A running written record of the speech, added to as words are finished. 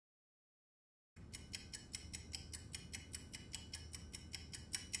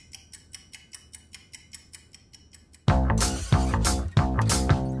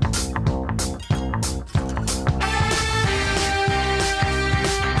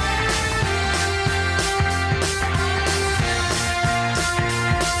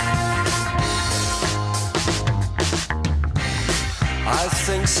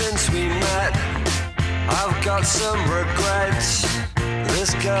since we met, I've got some regrets.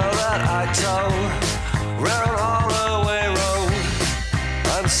 This girl that I told, we're on Holloway Road.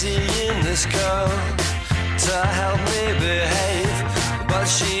 I'm seeing this girl to help me behave, but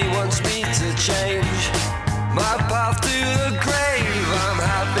she wants me to change my path to the grave. I'm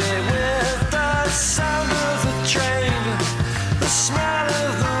happy with the sound of the train, the smell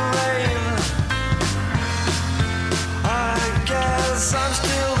of the rain. I guess I'm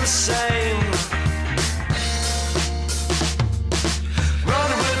still the same.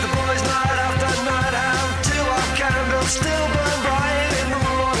 Running with the boys night after night, have till our candles still burn bright in the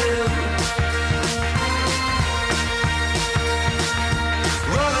morning.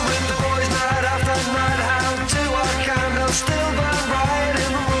 Running with the boys night after night, have till our candles still burn bright in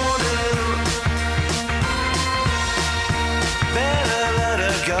the morning. Better let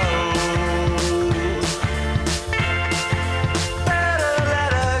her go. Better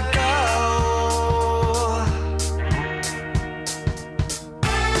let her go.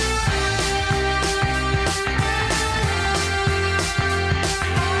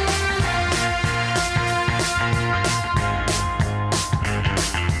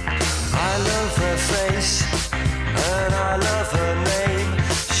 I love her face and I love her name.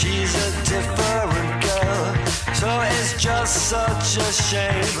 She's a different girl, so it's just such a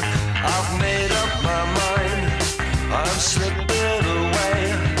shame. I've made up my mind, I'm slipping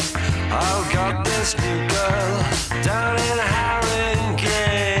away. I've got this new girl down in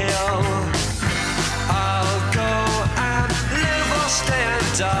Haringale. I'll go and live or stay and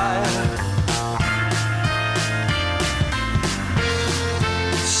die.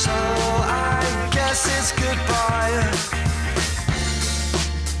 So I guess it's goodbye.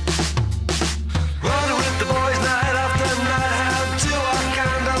 Running with the boys night after night, have till our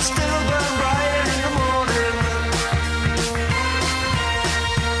candles still burn bright in the morning.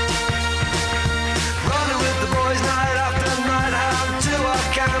 Running with the boys night after night, have till our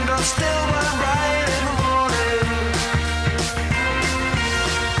candles still burn